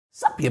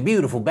Sup, you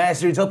beautiful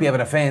bastards. Hope you're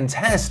having a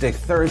fantastic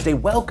Thursday.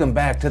 Welcome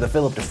back to the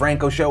Philip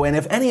DeFranco Show. And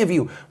if any of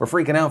you were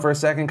freaking out for a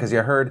second because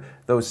you heard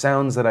those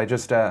sounds that I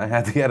just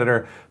had the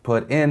editor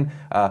put in,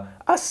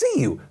 I see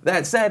you.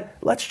 That said,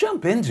 let's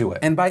jump into it.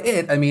 And by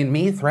it, I mean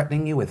me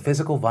threatening you with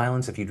physical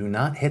violence if you do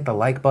not hit the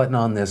like button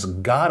on this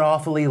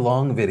god-awfully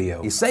long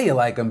video. You say you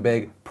like them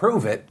big,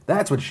 prove it.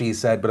 That's what she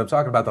said, but I'm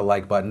talking about the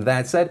like button.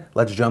 That said,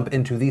 let's jump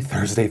into the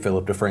Thursday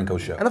Philip DeFranco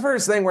Show. And the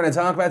first thing we're going to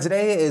talk about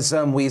today is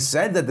we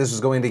said that this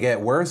was going to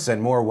get worse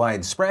and more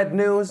widespread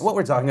news. What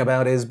we're talking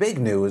about is big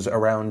news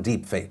around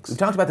deepfakes. We've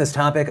talked about this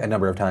topic a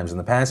number of times in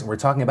the past, and we're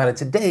talking about it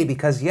today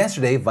because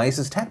yesterday,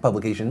 Vice's tech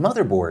publication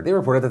Motherboard, they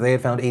reported that they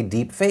had found a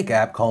deepfake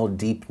app called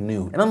Deep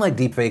Nude. And unlike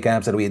deepfake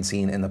apps that we had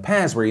seen in the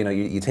past, where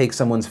you take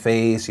someone's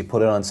face, you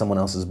put it on someone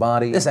else's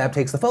body, this app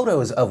takes the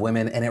photos of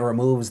women and it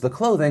removes the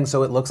clothing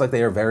so it looks like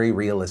they are very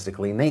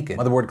realistically naked.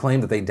 Motherboard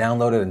claimed that they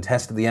downloaded and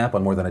tested the app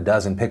on more than a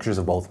dozen pictures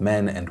of both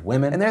men and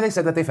women, and there they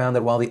said that they found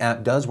that while the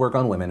app does work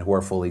on women who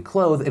are fully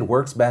clothed, it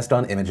works best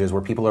on images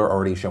where people are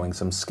already showing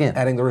some skin,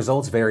 adding the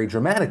results vary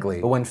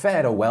dramatically. But when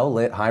fed a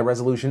well-lit,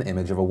 high-resolution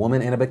image of a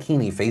woman in a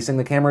bikini facing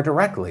the camera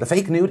directly, the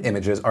fake nude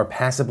images are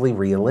passably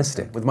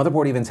realistic, with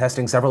Motherboard even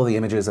testing several of the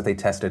images that they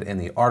tested in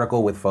the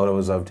article with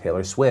photos of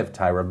Taylor Swift,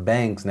 Tyra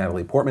Banks,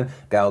 Natalie Portman,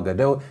 Gal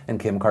Gadot, and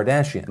Kim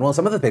Kardashian. And while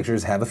some of the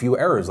pictures have a few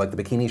errors, like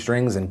the bikini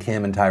strings in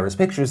Kim and Tyra's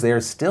pictures, they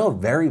are still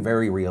very,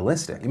 very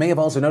realistic. You may have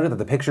also noted that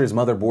the pictures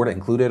Motherboard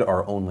included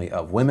are only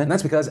of women, and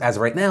that's because, as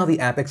of right now, the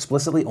app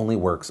explicitly only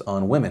works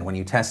on women. When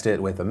you test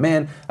it with a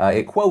man,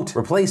 it, quote,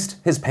 replaced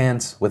his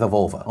pants with a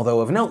vulva.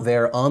 Although of note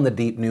there, on the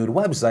Deep Nude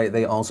website,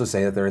 they also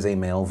say that there is a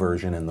male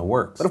version in the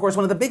works. But of course,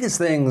 one of the biggest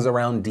things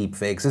around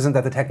deepfakes isn't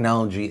that the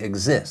technology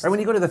exists. Right? When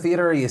you go to the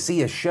theater, you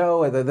see a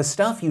show, the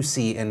stuff you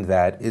see in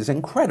that is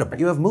incredible.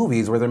 You have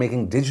movies where they're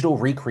making digital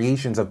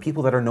recreations of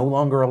people that are no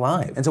longer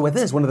alive. And so with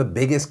this, one of the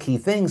biggest key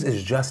things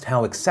is just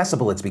how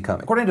accessible it's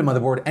becoming. According to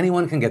Motherboard,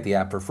 anyone can get the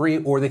app for free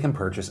or they can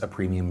purchase a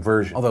premium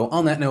version. Although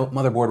on that note,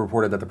 Motherboard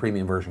reported that the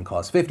premium version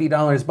costs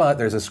 $50, but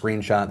there's a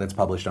screenshot that's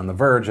published on The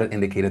Verge that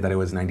indicated that it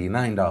was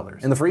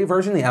 $99. In the free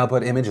version, the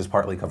output image is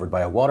partly covered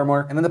by a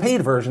watermark, and in the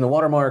paid version, the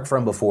watermark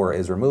from before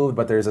is removed,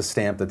 but there's a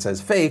stamp that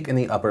says fake in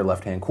the upper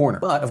left-hand corner.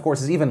 But of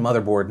course, as even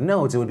Motherboard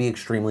notes, it would be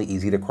extremely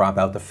easy to crop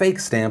out the fake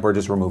stamp or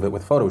just remove it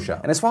with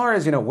Photoshop. And as far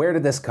as, where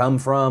did this come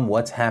from,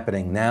 what's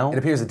happening now, it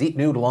appears that Deep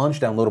Nude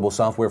launched downloadable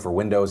software for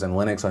Windows and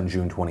Linux on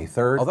June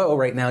 23rd, although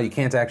right now you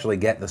can't actually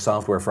get the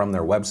software from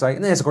their website,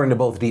 and this, according to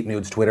both Deep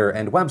Nude's Twitter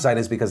and website,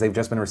 is because they've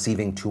just been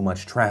receiving too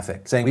much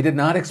traffic, saying, "We did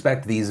not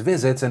expect these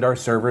visits and our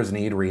servers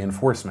need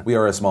reinforcement. We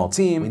are a small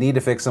team, we need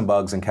to fix some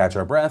bugs and catch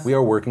our breath. We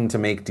are working to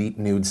make Deep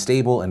Nude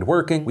stable and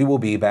working. We will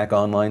be back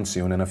online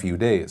soon in a few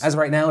days." As of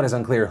right now, it is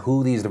unclear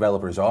who these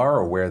developers are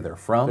or where they're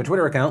from. Their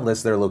Twitter account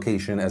lists their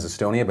location as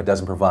Estonia, but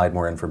doesn't provide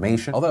more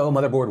information. Although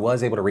Motherboard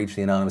was able to reach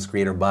the anonymous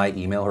creator by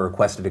email who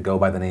requested to go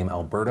by the name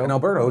Alberto, and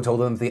Alberto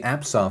told them that the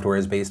app software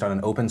is based on an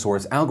open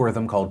source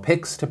algorithm called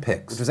Pix to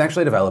Pix, which was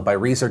actually developed by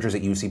researchers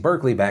at UC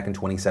Berkeley back in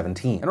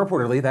 2017. And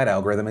reportedly, that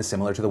algorithm is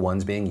similar to the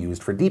ones being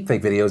used for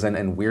deepfake videos,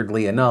 and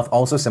weirdly enough,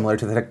 also similar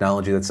to the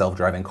technology that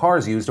self-driving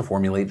cars use to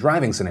formulate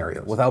driving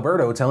scenarios, with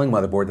Alberto telling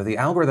Motherboard that the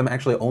algorithm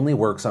actually only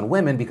works on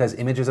women because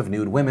images of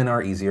nude women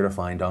are easier to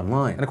find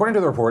online. And according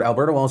to the report,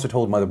 Alberto also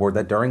told Motherboard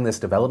that during this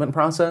development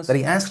process, that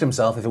he asked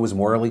himself if it was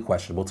morally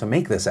questionable to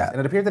make this app. And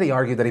it appeared that he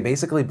argued that he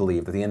basically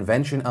believed that the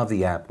invention of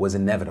the app was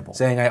inevitable,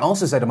 saying, "I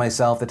also said to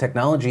myself, the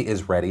technology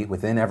is ready,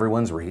 within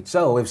everyone's reach.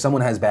 So if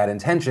someone has bad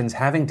intentions,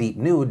 having Deep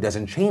Nude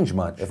doesn't change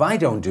much. If I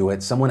don't do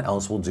it, someone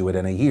else will do it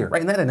in a year."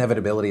 Right, and that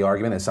inevitability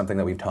argument is something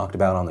that we've talked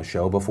about on the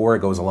show before. It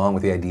goes along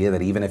with the idea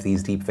that even if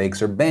these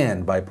deepfakes are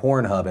banned by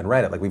Pornhub and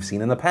Reddit, like we've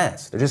seen in the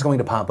past, they're just going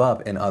to pop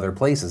up in other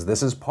places.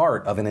 This is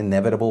part of an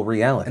inevitable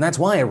reality. And that's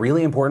why a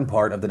really important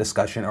part of the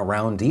discussion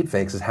around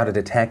deepfakes is how to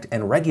detect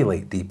and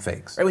regulate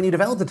deepfakes. Right, when you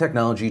develop the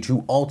technology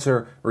to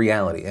alter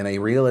reality in a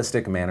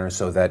realistic manner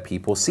so that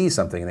people see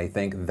something and they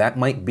think that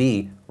might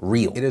be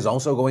real, it is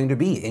also going to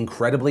be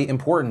incredibly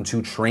important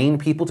to train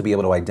people to be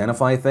able to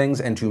identify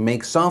things and to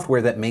make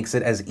software that makes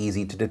it as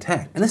easy to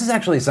detect. And this is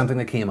actually something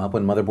that came up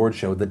when Motherboard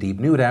showed the Deep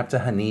Nude app to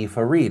Hanif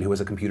Farid, who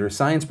is a computer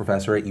science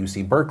professor at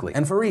UC Berkeley.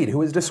 And Farid,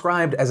 who is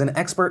described as an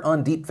expert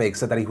on deepfakes,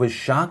 said that he was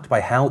shocked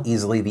by how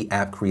easily the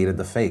app created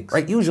the fakes.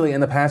 Right, usually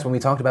in the past when we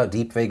talked about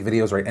deepfake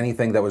videos, right,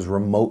 anything that was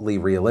remotely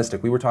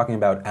realistic, we were talking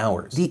about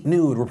hours. Deep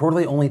Nude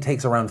reportedly only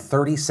takes around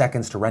 30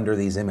 seconds to render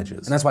these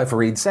images. And that's why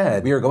Farid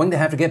said, "We are going to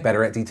have to get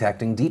better at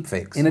detecting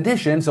deepfakes." In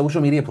addition, social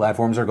media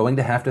platforms are going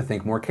to have to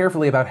think more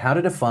carefully about how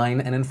to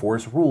define and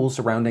enforce rules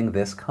surrounding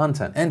this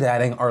content. And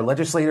adding, our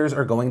legislators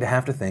are going to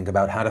have to think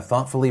about how to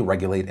thoughtfully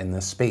regulate in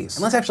this space.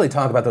 And let's actually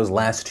talk about those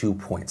last 2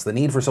 points, the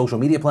need for social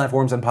media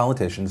platforms and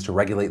politicians to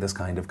regulate this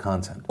kind of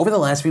content. Over the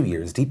last few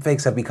years,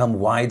 deepfakes have become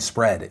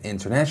widespread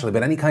internationally,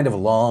 but any kind of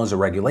laws or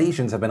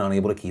regulations have been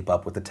unable to keep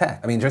up with the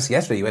tech. I mean, just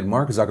yesterday you had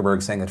Mark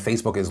Zuckerberg saying that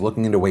Facebook is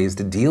looking into ways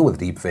to deal with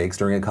deepfakes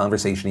during a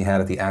conversation he had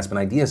at the Aspen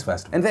Ideas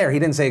Festival. And there, he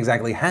didn't say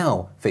exactly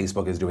how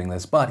Facebook is doing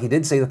this, but he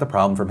did say that the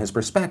problem from his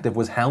perspective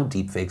was how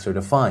deepfakes are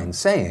defined,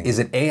 saying, is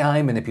it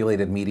AI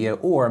manipulated media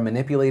or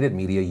manipulated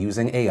media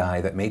using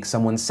AI that makes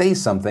someone say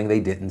something they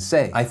didn't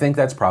say? I think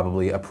that's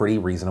probably a pretty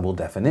reasonable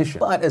definition.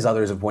 But as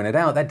others have pointed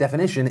out, that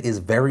definition is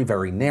very,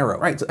 very narrow.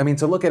 Right, so, I mean,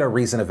 to look at a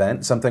recent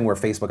event, something where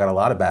Facebook got a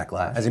lot of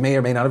backlash, as you may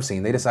or may not have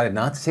seen, they decided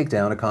not to take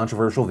down a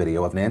controversial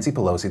video of Nancy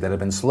Pelosi that had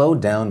been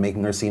slowed down,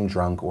 making her seem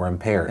drunk or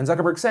impaired. And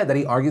Zuckerberg said that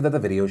he argued that the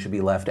video should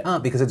be left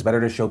up because it's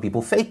better to show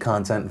people fake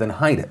content than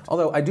hide it.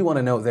 Although I do want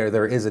to note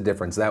there is a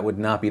difference. That would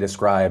not be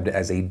described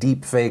as a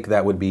deep fake,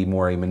 that would be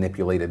more a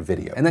manipulated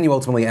video. And then you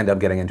ultimately end up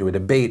getting into a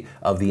debate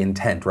of the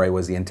intent, right?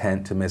 Was the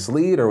intent to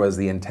mislead or was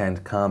the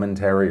intent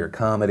commentary or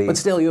comedy? But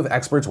still, you have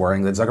experts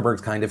worrying that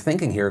Zuckerberg's kind of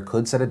thinking here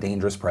could set a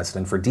dangerous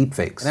precedent for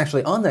deepfakes. And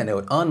actually, on that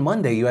note, on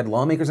Monday, you had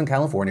lawmakers in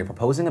California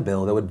proposing a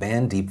bill that would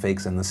ban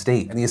deepfakes in the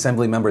state. And the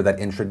assembly member that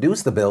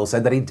introduced the bill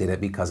said that he did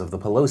it because of the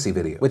Pelosi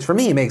video, which for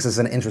me makes this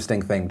an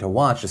interesting thing to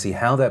watch to see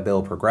how that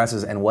bill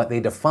progresses and what they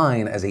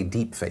define as a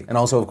deepfake. And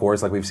also, of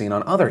course, like we've seen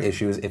on other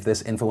issues, if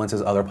this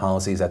influences other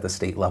policies at the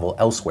state level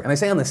elsewhere. And I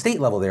say on the state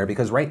level there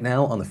because right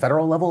now on the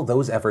federal level,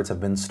 those efforts have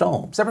been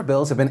stalled. Separate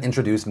bills have been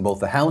introduced in both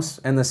the House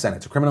and the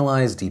Senate to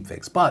criminalize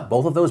deepfakes, but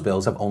both of those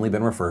bills have only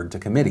been referred to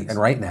committees. And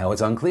right now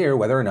it's unclear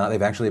whether or not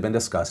they've actually been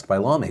discussed by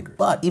lawmakers.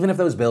 But even if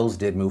those bills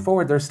did move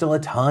forward, there's still a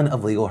ton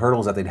of legal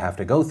hurdles that they'd have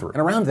to go through.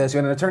 And around this, you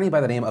had an attorney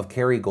by the name of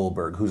Carrie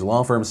Goldberg, whose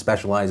law firm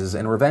specializes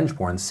in revenge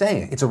porn,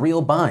 saying it's a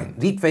real bind.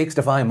 Deepfakes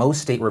defy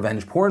most state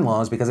revenge porn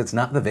laws because it's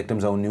not the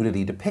victim's own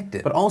nudity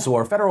depicted, but also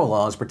our federal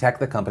laws protect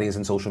the companies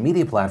and social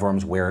media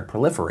platforms where it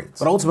proliferates.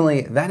 But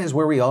ultimately, that is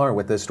where we are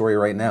with this story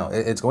right now.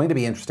 It's going to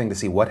be interesting to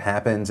see what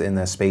happens in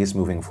this space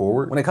moving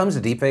forward. When it comes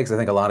to deepfakes, I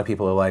think a lot of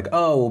people are like,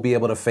 oh, we'll be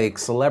able to fake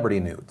celebrity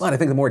nudes. But I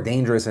think the more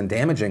dangerous and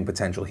damaging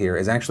potential here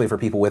is actually for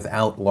people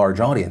without large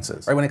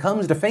audiences. Right? When it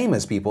comes to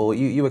famous people,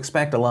 you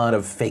expect a lot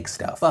of fake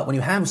stuff. But when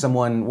you have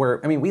someone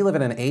where, I mean, we live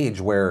in an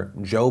age where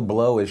Joe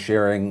Blow is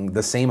sharing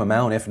the same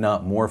amount, if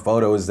not more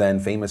photos than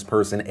famous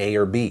person A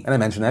or B. And I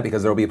mention that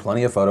because there will be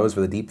plenty of photos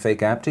for the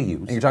deepfake app to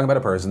use. And you're talking about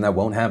a person that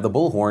won't have the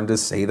bullhorn to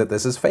say that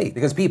this is fake.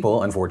 Because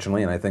people,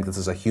 unfortunately, and I think this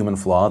is a human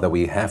flaw that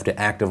we have to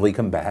actively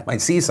combat,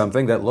 might see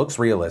something that looks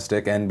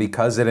realistic and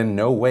because it in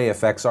no way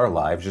affects our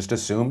lives, just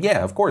assume,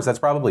 yeah, of course, that's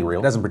probably real.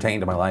 It doesn't pertain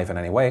to my life in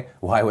any way.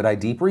 Why would I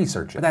deep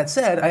research it? But that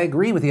said, I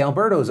agree with the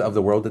Albertos of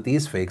the world that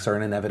these fakes are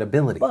an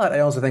inevitability. But I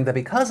also think that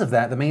because of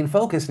that, the main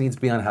focus needs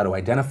to be on how to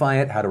identify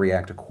it, how to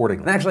react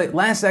accordingly. And actually,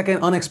 last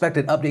second,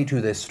 unexpected update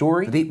to this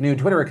story. The Deep Nude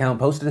Twitter account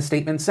posted a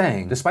statement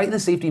saying, despite the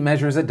safety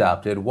measures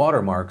adopted,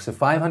 watermarks, if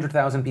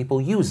 500,000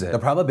 people use it, the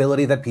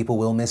probability that people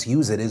will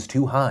misuse it is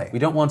too high. We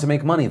don't want to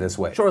make money this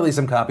way. Surely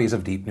some copies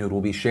of Deep Nude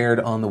will be shared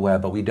on the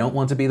web, but we don't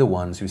want to be the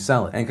ones who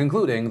sell it. And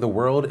concluding, the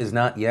world is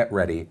not yet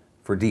ready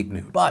for Deep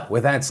Nude. But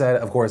with that said,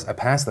 of course, I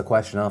pass the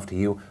question off to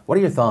you. What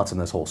are your thoughts on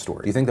this whole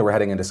story? Do you think that we're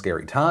heading into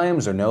scary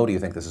times, or no? Do you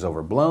think this is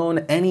overblown?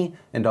 Any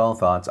and all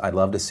thoughts I'd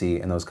love to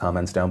see in those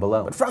comments down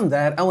below. But from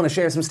that, I want to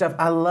share some stuff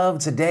I love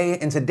today,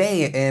 and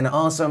today in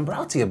Awesome,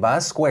 brought to you by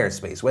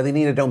Squarespace. Whether you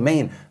need a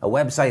domain, a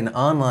website, an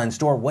online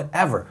store,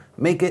 whatever,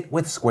 make it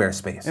with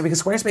Squarespace. And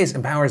because Squarespace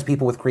empowers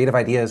people with creative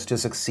ideas to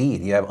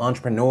succeed. You have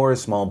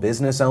entrepreneurs, small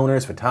business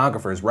owners,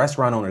 photographers,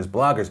 restaurant owners,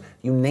 bloggers,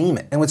 you name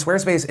it. And with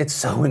Squarespace, it's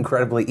so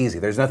incredibly easy.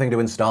 There's nothing to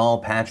install,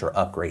 patch, or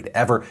upgrade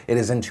ever. It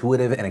is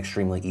intuitive and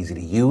extremely easy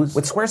to use.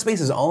 With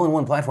Squarespace's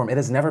all-in-one platform, it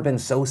has never been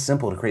so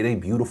simple to create a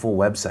beautiful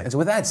website. And so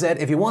with that said,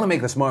 if you want to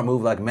make the smart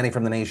move like many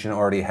from the nation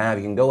already have,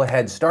 you can go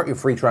ahead, start your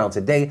free trial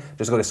today.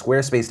 Just go to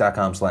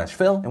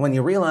squarespace.com/Phil. And when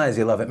you realize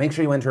you love it, make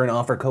sure you enter an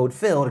offer code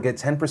Phil to get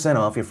 10%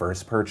 off your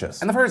first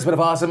purchase. And the first bit of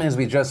awesome is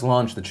we just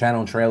launched the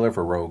channel trailer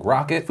for Rogue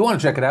Rocket. If you want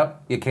to check it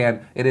out, you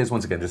can. It is,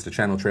 once again, just a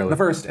channel trailer. The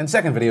first and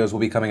second videos will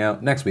be coming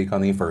out next week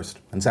on the first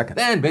and second.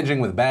 Then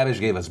Binging with Babish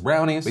gave us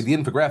brownies. We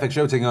had the infographic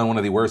show taking on one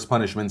of the worst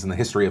punishments in the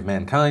history of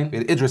mankind. We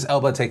had Idris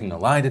Elba taking a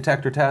lie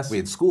detector test. We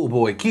had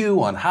Schoolboy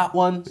Q on Hot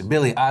Ones. We had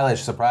Billie Eilish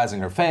surprising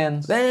her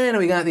fans. Then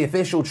we got the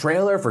official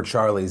trailer for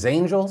Charlie's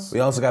Angels. We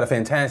also got a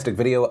fantastic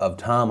video of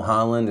Tom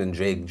Holland and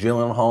Jake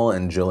Gyllenhaal,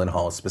 and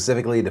Gyllenhaal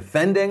specifically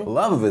defending the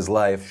love of his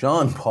life,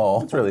 Sean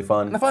Paul. It's really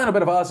fun. And the final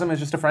bit of awesome is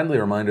just a friendly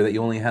reminder that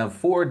you only have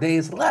 4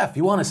 days left.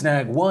 You want to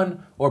snag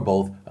one or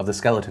both of the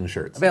skeleton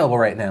shirts. Available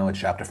right now at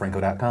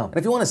shopdefranco.com. And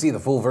if you want to see the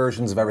full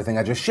versions of everything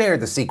I just shared,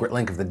 the secret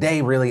link of the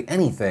day, really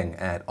anything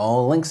at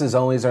all, links as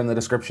always are in the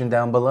description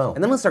down below.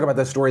 And then let's talk about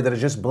this story that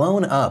has just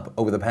blown up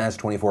over the past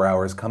 24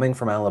 hours coming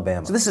from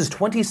Alabama. So this is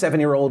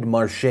 27-year-old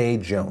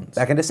Marshae Jones.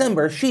 Back in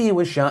December, she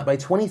was shot by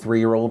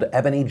 23-year-old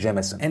Ebony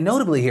Jemison. And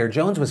notably here,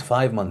 Jones was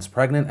 5 months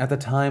pregnant at the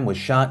time, was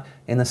shot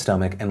in the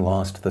stomach, and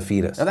lost the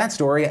fetus. Now that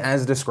story,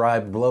 as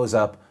described, blows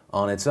up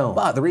on its own.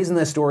 But the reason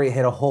this story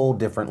hit a whole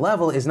different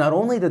level is not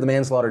only did the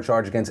manslaughter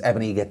charge against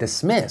Ebony get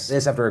dismissed,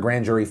 this after a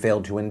grand jury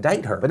failed to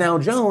indict her, but now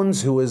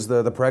Jones, who is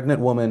the pregnant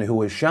woman who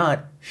was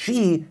shot,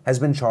 she has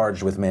been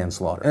charged with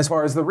manslaughter. And as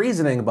far as the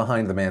reasoning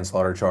behind the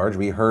manslaughter charge,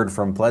 we heard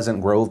from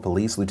Pleasant Grove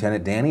Police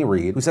Lieutenant Danny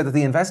Reed, who said that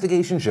the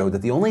investigation showed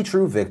that the only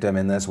true victim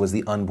in this was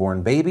the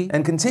unborn baby,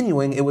 and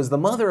continuing, it was the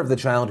mother of the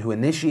child who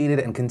initiated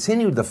and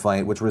continued the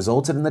fight, which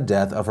resulted in the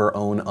death of her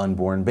own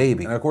unborn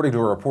baby. And according to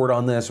a report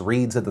on this,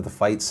 Reed said that the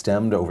fight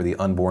stemmed over the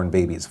unborn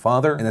baby's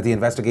father, and that the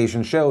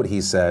investigation showed,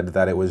 he said,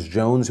 that it was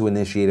Jones who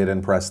initiated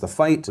and pressed the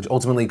fight, which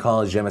ultimately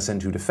caused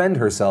Jemison to defend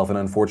herself and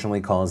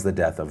unfortunately caused the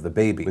death of the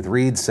baby. With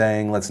Reed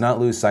saying, let's not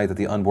lose sight that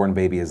the unborn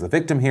baby is the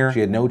victim here. She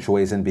had no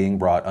choice in being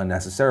brought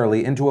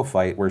unnecessarily into a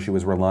fight where she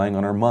was relying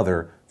on her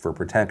mother for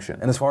protection.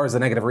 And as far as the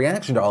negative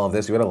reaction to all of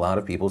this, you had a lot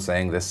of people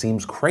saying this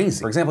seems crazy.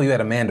 For example, you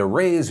had Amanda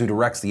Reyes, who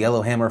directs the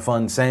Yellowhammer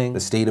Fund, saying the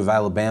state of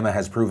Alabama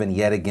has proven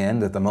yet again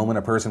that the moment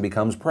a person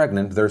becomes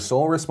pregnant, their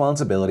sole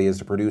responsibility is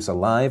to produce a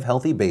live,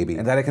 healthy baby,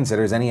 and that it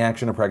considers any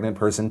action a pregnant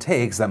person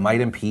takes that might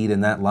impede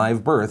in that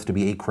live birth to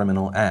be a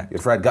criminal act. You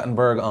had Fred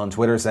Guttenberg on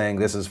Twitter saying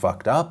this is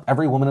fucked up.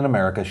 Every woman in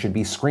America should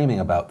be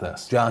screaming about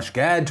this. Josh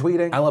Gad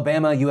tweeting,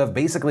 Alabama, you have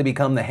basically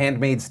become the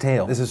Handmaid's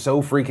Tale. This is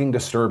so freaking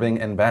disturbing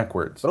and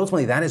backwards. But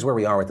ultimately, that is where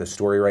we are with this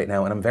story right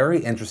now, and I'm very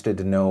interested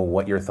to know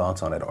what your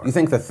thoughts on it are. Do you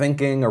think the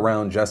thinking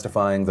around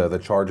justifying the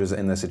charges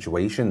in this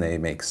situation, they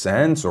make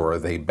sense, or are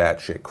they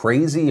batshit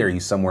crazy? Are you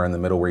somewhere in the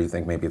middle where you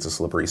think maybe it's a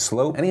slippery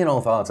slope? Any and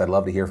all thoughts, I'd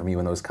love to hear from you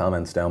in those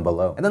comments down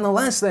below. And then the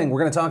last thing we're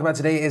going to talk about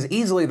today is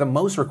easily the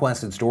most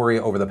requested story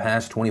over the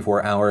past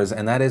 24 hours,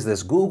 and that is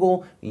this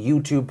Google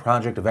YouTube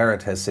Project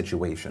Veritas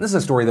situation. This is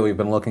a story that we've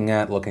been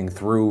looking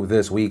through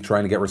this week,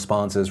 trying to get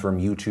responses from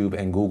YouTube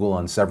and Google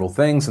on several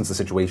things since the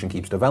situation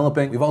keeps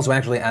developing. We've also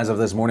actually, as of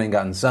this morning,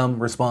 gotten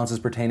some responses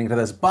pertaining to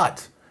this,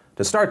 but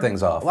to start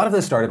things off, a lot of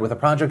this started with a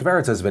Project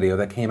Veritas video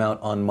that came out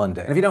on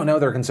Monday. And if you don't know,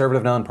 they're a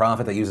conservative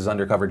nonprofit that uses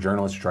undercover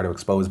journalists to try to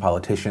expose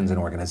politicians and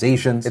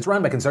organizations. It's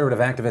run by conservative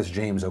activist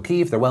James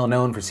O'Keefe. They're well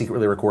known for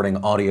secretly recording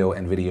audio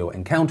and video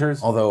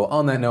encounters, although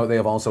on that note, they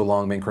have also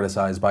long been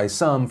criticized by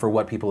some for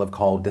what people have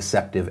called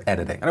deceptive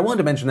editing. And I wanted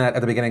to mention that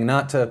at the beginning,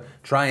 not to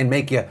try and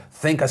make you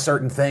think a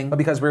certain thing, but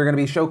because we're going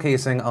to be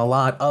showcasing a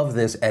lot of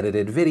this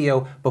edited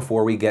video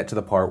before we get to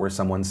the part where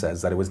someone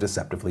says that it was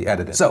deceptively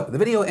edited. So, the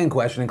video in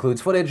question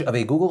includes footage of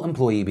a Google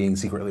employee being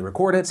secretly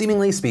recorded,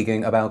 seemingly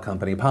speaking about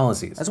company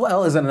policies, as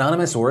well as an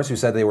anonymous source who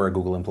said they were a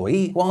Google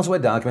employee, who also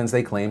had documents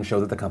they claimed show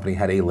that the company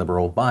had a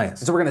liberal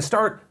bias. And so we're going to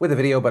start with the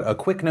video, but a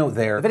quick note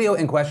there. The video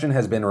in question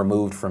has been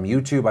removed from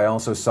YouTube. I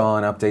also saw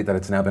an update that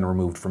it's now been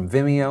removed from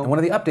Vimeo. And one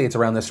of the updates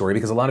around this story,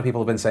 because a lot of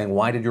people have been saying,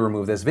 why did you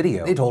remove this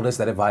video? They told us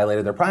that it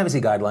violated their privacy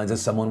guidelines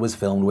as someone was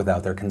filmed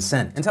without their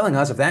consent. And telling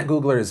us if that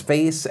Googler's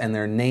face and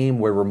their name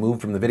were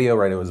removed from the video,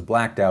 right, it was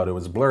blacked out, it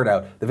was blurred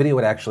out, the video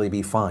would actually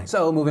be fine.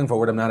 So moving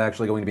forward, I'm not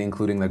actually going to be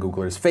including the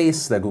Googler's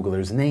face, the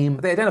Googler's name,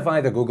 but they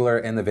identify the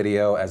Googler in the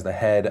video as the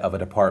head of a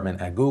department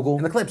at Google.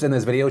 And the clips in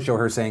this video show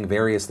her saying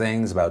various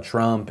things about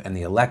Trump and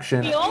the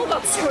election. We all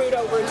got screwed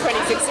over in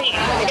 2016.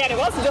 Again, it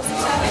wasn't just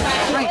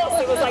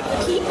us, it was like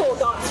people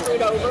got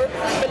screwed over,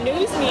 the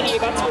news media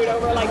got screwed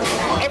over, like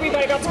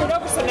everybody got screwed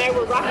over, so now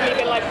we're rapidly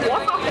being like,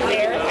 what happened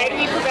there? How do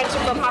we prevent it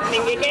from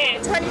happening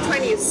again?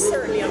 2020 is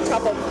certainly on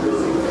top of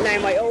now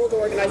my old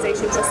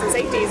organization, Trust and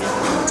Safety,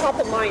 is top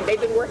of mind.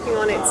 They've been working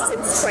on it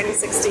since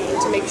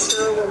 2016 to make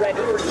sure we're ready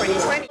for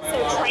 2020.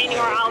 So training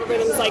our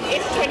algorithms, like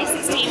if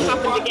 2016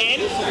 happened again,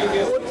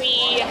 would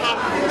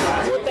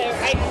the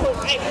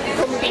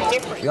outcome be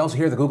different? We also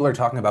hear the Googler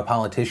talking about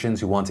politicians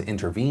who want to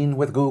intervene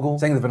with Google,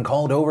 saying they've been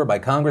called over by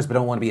Congress but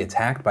don't want to be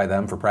attacked by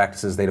them for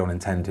practices they don't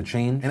intend to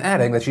change, and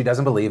adding that she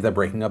doesn't believe that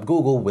breaking up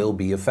Google will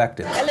be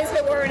effective.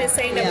 Elizabeth Warren is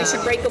saying that we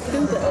should break up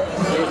Google.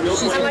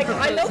 And like,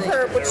 I love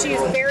her, but she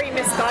is very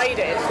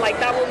misguided. Like,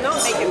 that will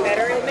not make it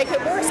better. It'll make it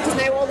worse, because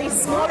now all these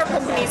smaller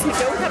companies who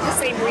don't have the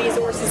same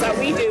resources that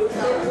we do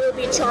will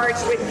be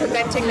charged with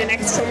preventing the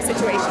next Trump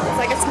situation. It's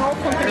like a small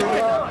company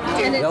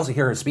cannot do. We also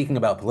hear her speaking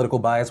about political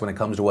bias when it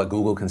comes to what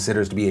Google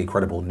considers to be a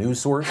credible news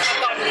source.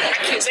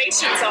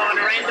 Accusations on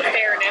around the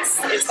fairness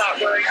is that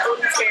we're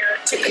unfair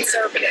to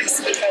conservatives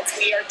because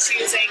we are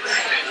choosing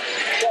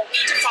what we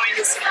define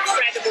as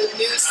credible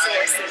news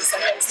sources,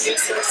 and those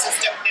news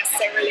sources don't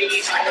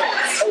necessarily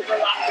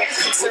overlap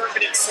with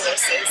conservative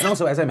sources. And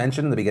also, as I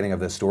mentioned in the beginning of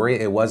this story,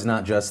 it was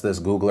not just this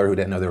Googler who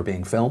didn't know they were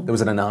being filmed. There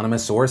was an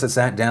anonymous source that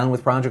sat down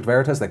with Project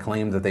Veritas that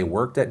claimed that they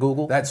worked at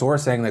Google. That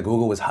source saying that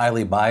Google was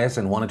highly biased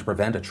and wanted to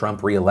prevent a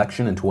Trump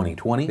re-election in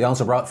 2020. They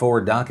also brought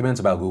forward documents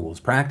about Google's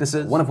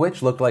practices, one of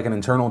which looked like an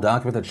internal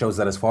document that shows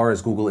that as far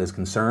as Google is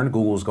concerned,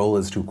 Google's goal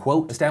is to,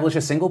 quote, establish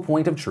a single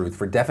point of truth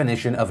for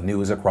definition of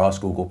news across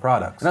Google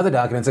products. Another the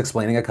documents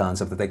explaining a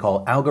concept that they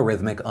call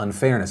algorithmic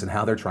unfairness and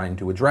how they're trying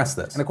to address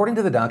this. And according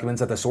to the documents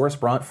that the source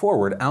brought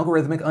forward,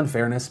 algorithmic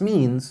unfairness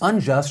means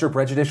unjust or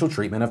prejudicial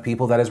treatment of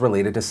people that is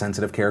related to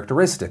sensitive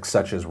characteristics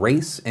such as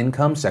race,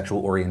 income,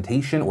 sexual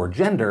orientation, or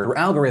gender through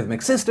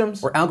algorithmic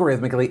systems or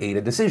algorithmically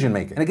aided decision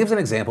making. And it gives an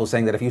example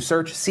saying that if you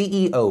search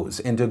CEOs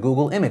into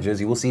Google Images,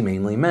 you will see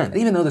mainly men. And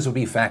even though this would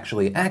be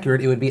factually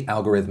accurate, it would be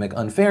algorithmic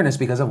unfairness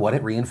because of what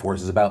it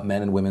reinforces about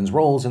men and women's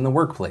roles in the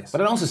workplace.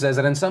 But it also says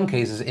that in some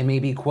cases, it may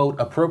be, quote,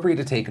 appropriate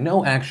to take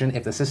no action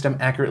if the system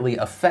accurately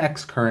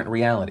affects current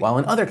reality, while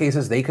in other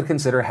cases, they could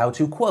consider how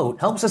to, quote,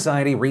 help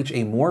society reach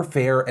a more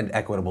fair and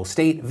equitable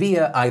state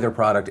via either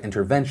product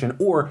intervention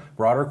or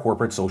broader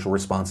corporate social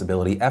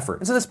responsibility effort.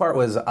 And so this part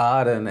was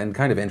odd and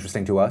kind of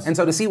interesting to us. And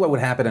so to see what would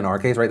happen in our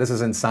case, right, this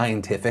isn't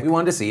scientific, we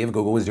wanted to see if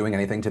Google was doing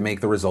anything to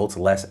make the results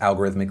less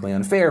algorithmically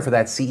unfair for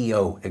that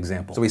CEO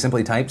example. So we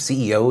simply type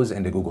CEOs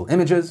into Google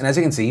Images, and as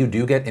you can see, you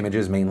do get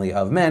images mainly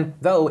of men,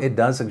 though it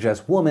does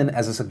suggest woman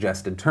as a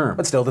suggested term.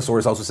 But still, the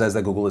source also says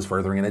that Google is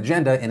furthering an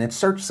agenda in its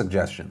search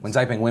suggestions. When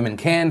typing women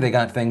can, they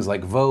got things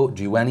like vote,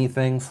 do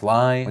anything,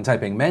 fly. When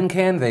typing men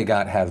can, they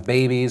got have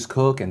babies,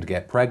 cook, and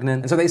get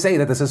pregnant. And so they say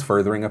that this is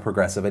furthering a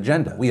progressive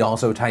agenda. We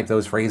also typed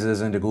those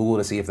phrases into Google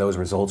to see if those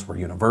results were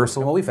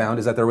universal. And what we found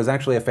is that there was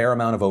actually a fair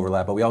amount of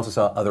overlap, but we also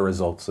saw other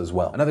results as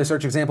well. Another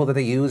search example that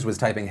they used was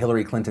typing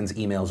Hillary Clinton's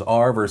emails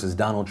are versus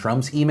Donald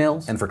Trump's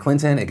emails. And for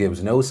Clinton, it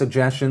gives no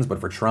suggestions, but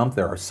for Trump,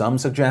 there are some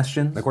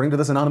suggestions. According to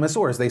this anonymous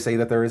source, they say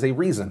that there is a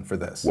reason for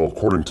this. Well,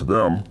 according to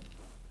them,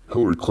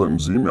 Hillary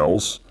Clinton's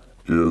emails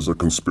is a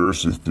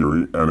conspiracy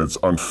theory, and it's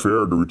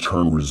unfair to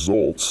return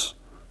results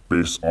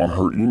based on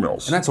her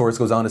emails. And that source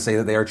goes on to say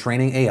that they are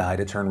training AI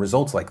to turn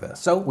results like this.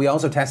 So we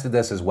also tested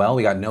this as well.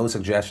 We got no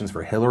suggestions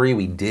for Hillary.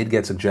 We did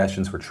get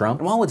suggestions for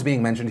Trump. And while what's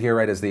being mentioned here,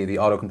 right, is the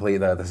autocomplete,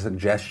 the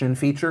suggestion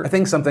feature, I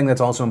think something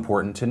that's also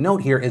important to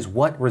note here is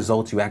what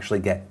results you actually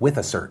get with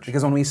a search.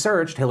 Because when we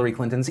searched Hillary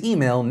Clinton's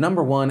email,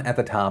 #1 at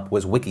the top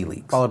was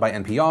WikiLeaks, followed by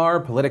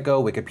NPR,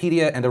 Politico,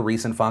 Wikipedia, and a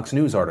recent Fox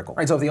News article.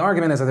 Right, so if the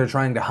argument is that they're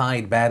trying to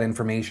hide bad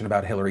information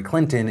about Hillary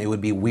Clinton, it would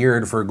be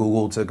weird for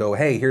Google to go,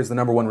 hey, here's the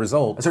 #1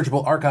 result, a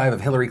searchable archive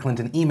of Hillary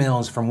Clinton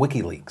emails from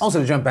WikiLeaks.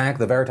 Also, to jump back,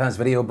 the Veritas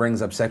video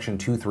brings up Section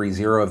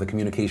 230 of the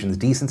Communications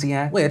Decency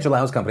Act, which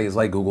allows companies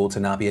like Google to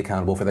not be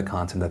accountable for the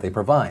content that they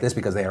provide. This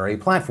because they are a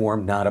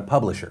platform, not a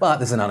publisher. But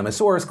this anonymous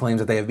source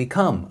claims that they have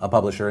become a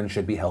publisher and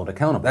should be held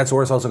accountable. That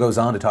source also goes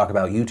on to talk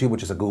about YouTube,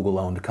 which is a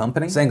Google-owned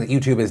company, saying that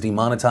YouTube is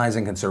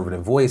demonetizing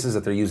conservative voices,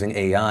 that they're using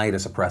AI to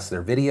suppress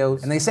their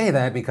videos. And they say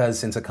that because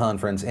since a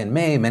conference in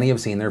May, many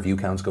have seen their view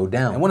counts go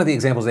down. And one of the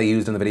examples they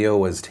used in the video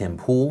was Tim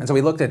Pool. And so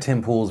we looked at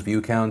Tim Pool's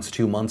view counts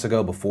 2 months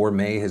ago. Before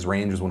May, his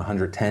range was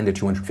 110 to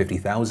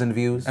 250,000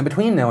 views. And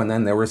between now and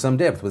then, there were some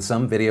dips, with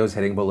some videos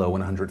hitting below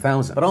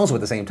 100,000. But also at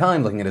the same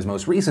time, looking at his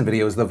most recent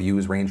videos, the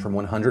views range from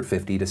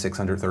 150 to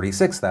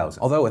 636,000.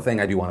 Although a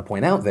thing I do want to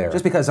point out there,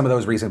 just because some of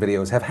those recent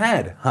videos have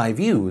had high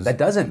views, that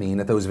doesn't mean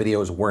that those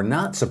videos were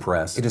not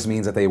suppressed. It just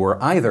means that they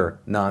were either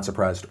not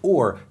suppressed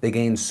or they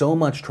gained so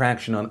much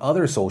traction on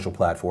other social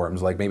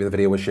platforms, like maybe the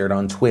video was shared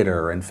on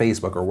Twitter and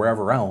Facebook or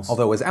wherever else.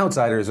 Although as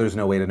outsiders, there's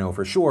no way to know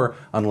for sure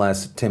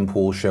unless Tim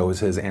Pool shows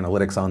his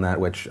analytics on that,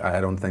 which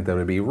I don't think that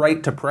would be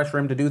right to pressure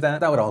him to do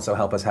that. That would also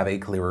help us have a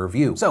clearer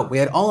view. So we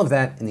had all of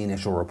that in the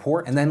initial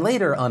report, and then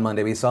later on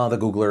Monday we saw the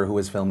Googler who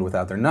was filmed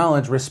without their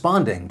knowledge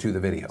responding to the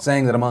video,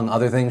 saying that among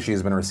other things she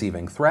has been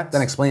receiving threats,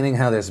 then explaining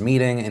how this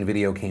meeting and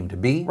video came to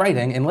be,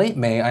 writing, in late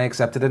May I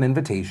accepted an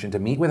invitation to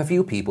meet with a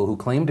few people who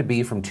claimed to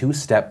be from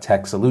Two-Step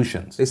Tech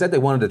Solutions. They said they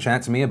wanted to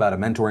chat to me about a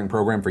mentoring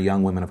program for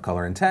young women of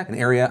color in tech, an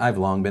area I've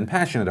long been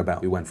passionate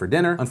about. We went for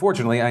dinner.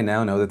 Unfortunately, I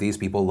now know that these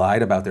people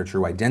lied about their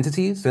true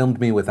identities, filmed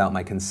me without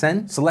my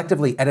consent,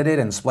 selectively edited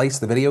and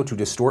spliced the video to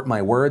distort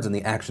my words and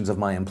the actions of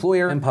my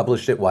employer, and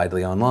published it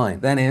widely online.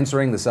 Then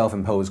answering the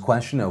self-imposed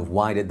question of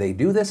why did they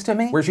do this to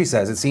me, where she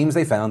says it seems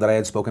they found that I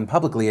had spoken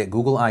publicly at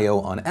Google I/O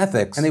on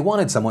ethics, and they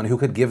wanted someone who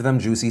could give them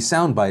juicy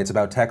sound bites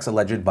about tech's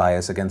alleged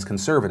bias against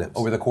conservatives.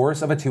 Over the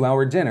course of a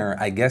 2-hour dinner,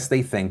 I guess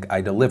they think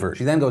I delivered.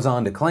 She then goes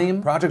on to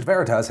claim, Project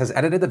Veritas has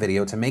edited the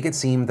video to make it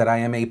seem that I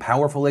am a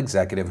powerful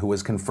executive who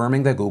is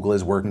confirming that Google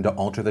is working to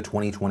alter the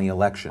 2020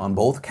 election. On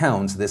both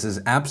counts, this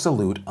is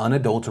absolute,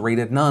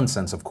 unadulterated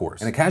nonsense, of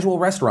course. In a casual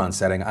restaurant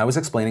setting, I was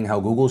explaining how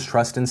Google's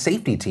trust and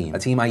safety team, a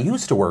team I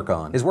used to work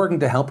on, is working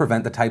to help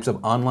prevent the types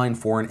of online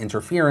foreign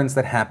interference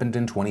that happened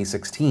in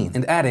 2016.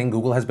 And adding,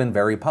 Google has been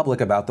very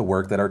public about the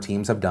work that our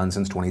teams have done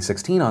since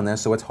 2016 on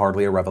this, so it's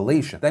hardly a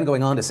revelation. Then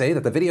going on to say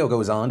that the video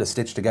goes on to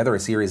stitch together a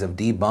series of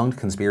debunked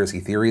conspiracy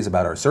theories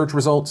about our search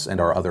results and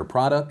our other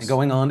products, and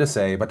going on to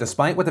say, but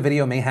despite what the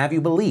video may have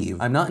you believe,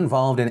 I'm not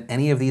involved in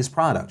any of these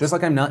products, just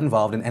like I'm not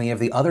involved in any of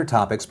the other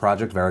topics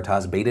Project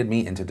Veritas baited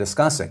me into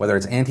discussing, whether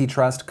it's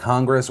antitrust,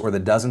 Congress, or the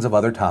dozens of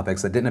other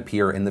topics that didn't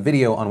appear in the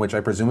video on which I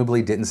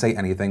presumably didn't say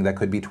anything that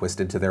could be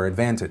twisted to their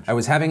advantage. I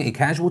was having a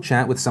casual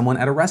chat with someone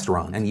at a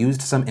restaurant and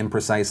used some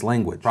imprecise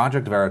language.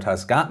 Project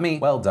Veritas got me,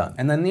 well done.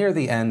 And then near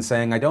the end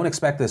saying, I don't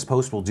expect this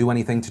post will do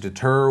anything to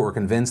deter or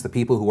convince the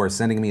people who are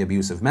sending me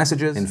abusive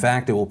messages. In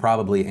fact, it will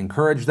probably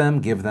encourage them,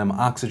 give them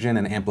oxygen,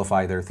 and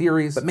amplify their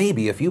theories. But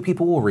maybe a few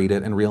people will read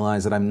it and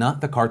realize that I'm not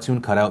the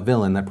cartoon cutout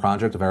villain that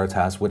Project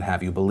Veritas would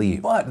have you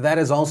believe. But that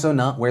is also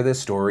not where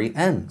this story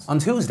ends. On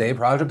Tuesday,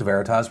 Project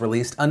Veritas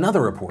released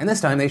another report, and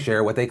this time they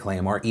share what they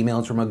claim are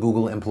emails from a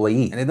Google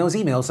employee. And in those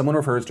emails, someone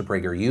refers to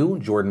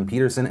PragerU, Jordan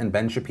Peterson, and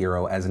Ben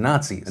Shapiro as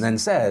Nazis, and then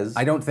says,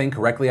 I don't think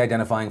correctly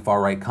identifying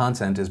far-right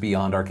content is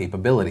beyond our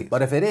capabilities.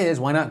 But if it is,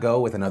 why not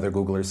go with another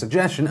Googler's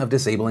suggestion of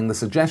disabling the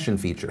suggestion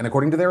feature? And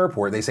according to their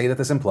report, they say that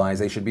this implies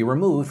they should be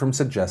removed from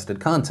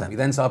suggested content. We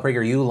then saw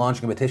PragerU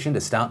launching a petition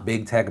to stop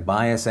big tech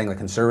bias, saying that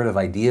conservative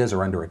ideas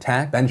are under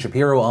attack. Ben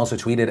Shapiro also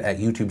tweeted at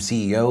YouTube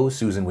CEO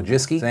Susan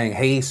Wojcicki, saying,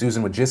 hey,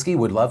 Susan Wojcicki,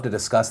 would love to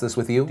discuss this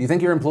with you. Do you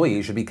think your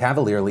employees should be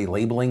cavalierly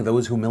labeling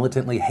those who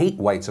militantly hate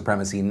white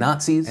supremacy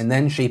Nazis and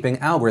then shaping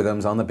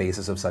algorithms on the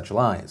basis of such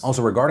lies?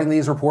 Also, regarding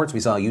these reports, we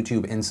saw a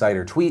YouTube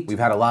insider tweet, we've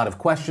had a lot of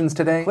questions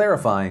today,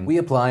 clarifying, we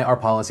apply our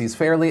policies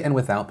fairly and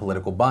without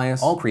political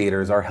bias. All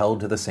creators are held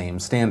to the same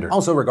standard.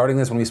 Also, regarding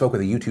this, when we spoke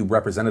with a YouTube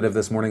representative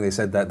this morning, they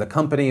said that the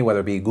company, whether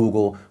it be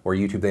Google or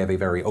YouTube, they have a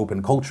very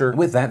open culture. And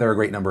with that, there are a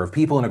great number of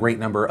people and a great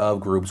number of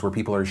groups where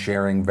people are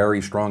sharing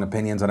very strong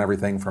opinions on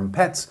everything from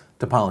pets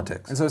to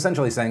politics. And so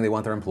essentially saying they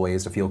want their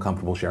employees to feel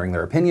comfortable sharing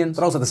their opinions,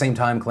 but also at the same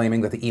time claiming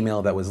that the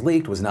email that was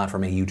leaked was not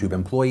from a YouTube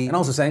employee, and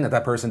also saying that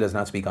that person does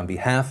not speak on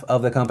behalf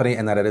of the company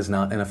and that it is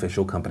not an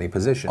official company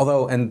position.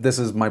 Although, and this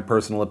is my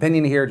personal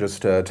opinion here,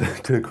 just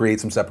to create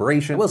some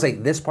separation, I will say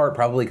this part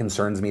probably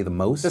concerns me the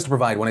most. Just to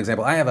provide one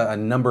example, I have a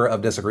number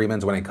of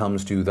disagreements when it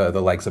comes to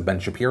the likes of Ben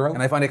Shapiro,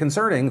 and I find it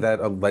concerning that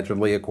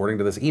allegedly, according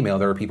to this email,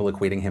 there are people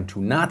equating him to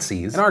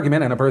Nazis. An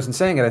argument and a person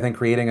saying it, I think,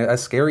 creating a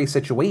scary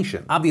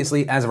situation.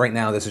 Obviously, as of right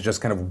now, this is just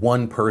kind of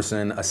one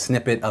person, a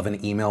snippet of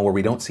an email where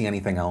we don't see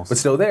anything else. But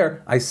still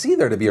there, I see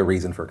there to be a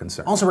reason for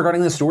concern. Also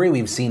regarding this story,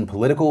 we've seen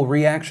political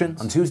reactions.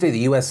 On Tuesday, the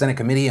U.S. Senate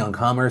Committee on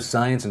Commerce,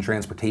 Science, and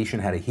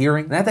Transportation had a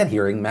hearing. And at that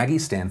hearing, Maggie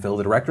Stanfield,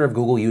 the director of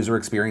Google User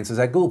Experiences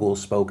at Google,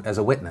 spoke as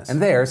a witness.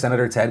 And there,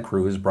 Senator Ted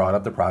Cruz brought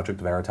up the Project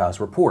Veritas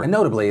report, and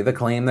notably, the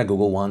claim that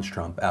Google wants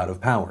Trump out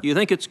of power. Do you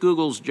think it's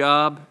Google's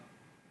job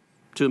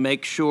to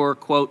make sure,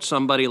 quote,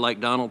 somebody like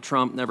Donald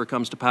Trump never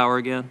comes to power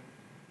again?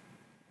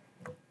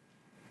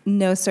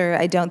 No, sir,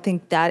 I don't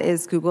think that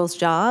is Google's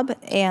job.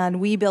 And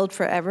we build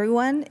for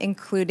everyone,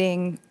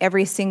 including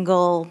every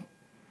single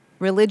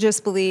religious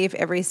belief,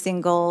 every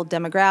single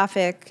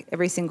demographic,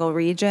 every single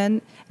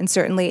region, and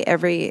certainly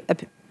every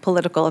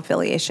political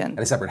affiliation.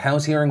 At a separate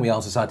House hearing, we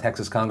also saw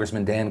Texas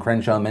Congressman Dan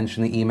Crenshaw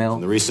mention the email.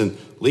 The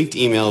recent leaked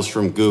emails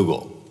from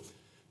Google,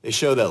 they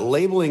show that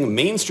labeling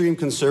mainstream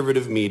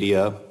conservative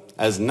media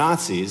as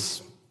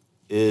Nazis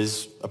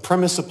is a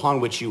premise upon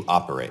which you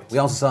operate. We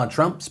also saw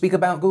Trump speak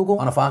about Google.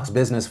 On a Fox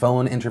Business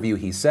Phone interview,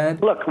 he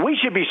said, look, we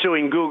should be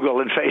suing Google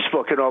and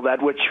Facebook and all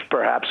that, which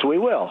perhaps we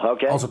will,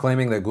 okay? Also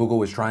claiming that Google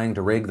was trying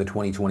to rig the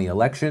 2020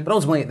 election. But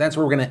ultimately, that's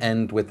where we're going to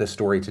end with this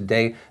story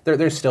today.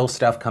 There's still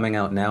stuff coming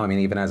out now. I mean,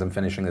 even as I'm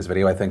finishing this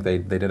video, I think they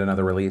did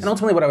another release. And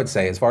ultimately, what I would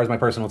say, as far as my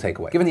personal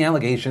takeaway, given the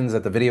allegations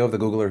that the video of the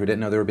Googler who didn't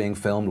know they were being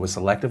filmed was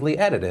selectively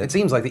edited, it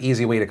seems like the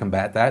easy way to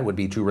combat that would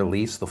be to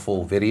release the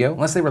full video.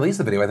 Unless they release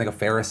the video, I think a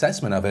fair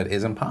assessment of it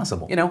is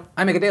impossible. You know,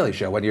 I make a daily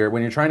show. When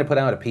you're trying to put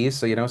out a piece,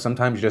 so you know,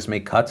 sometimes you just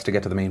make cuts to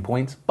get to the main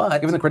points. But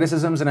given the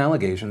criticisms and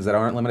allegations that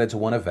aren't limited to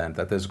one event,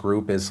 that this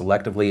group is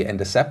selectively and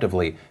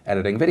deceptively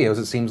editing videos,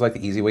 it seems like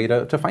the easy way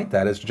to fight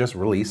that is to just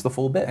release the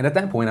full bit. And at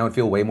that point, I would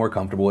feel way more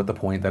comfortable with the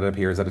point that it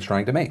appears that it's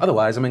trying to make.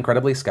 Otherwise, I'm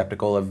incredibly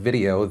skeptical of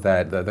video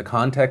that the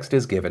context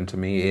is given to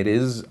me. It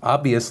is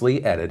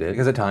obviously edited,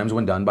 because at times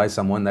when done by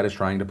someone that is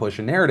trying to push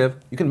a narrative,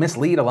 you can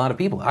mislead a lot of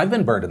people. I've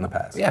been burned in the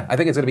past. Yeah, I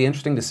think it's going to be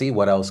interesting to see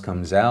what else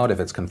comes out, if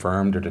it's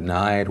confirmed or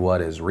denied, what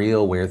is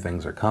real, where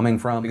things are coming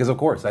from, because of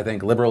course I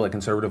think liberal and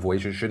conservative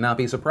voices should not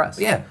be suppressed.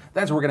 But yeah,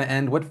 that's where we're gonna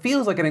end what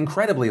feels like an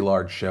incredibly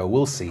large show.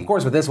 We'll see. Of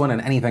course, with this one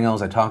and anything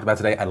else I talked about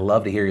today, I'd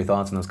love to hear your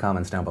thoughts in those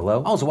comments down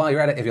below. Also, while you're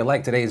at it, if you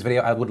liked today's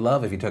video, I would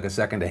love if you took a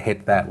second to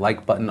hit that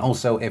like button.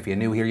 Also, if you're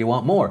new here, you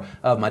want more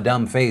of my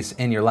dumb face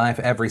in your life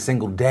every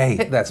single day,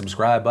 hit that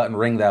subscribe button,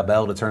 ring that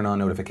bell to turn on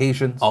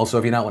notifications. Also,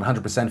 if you're not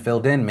 100%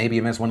 filled in, maybe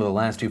you missed one of the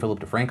last 2 Philip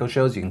DeFranco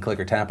shows, you can click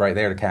or tap right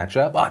there to catch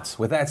up. But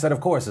with that said,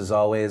 of course, as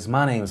always,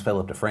 my name is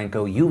Philip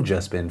DeFranco. You've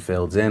just been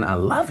filled in. I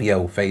love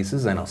yo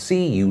faces, and I'll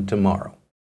see you tomorrow.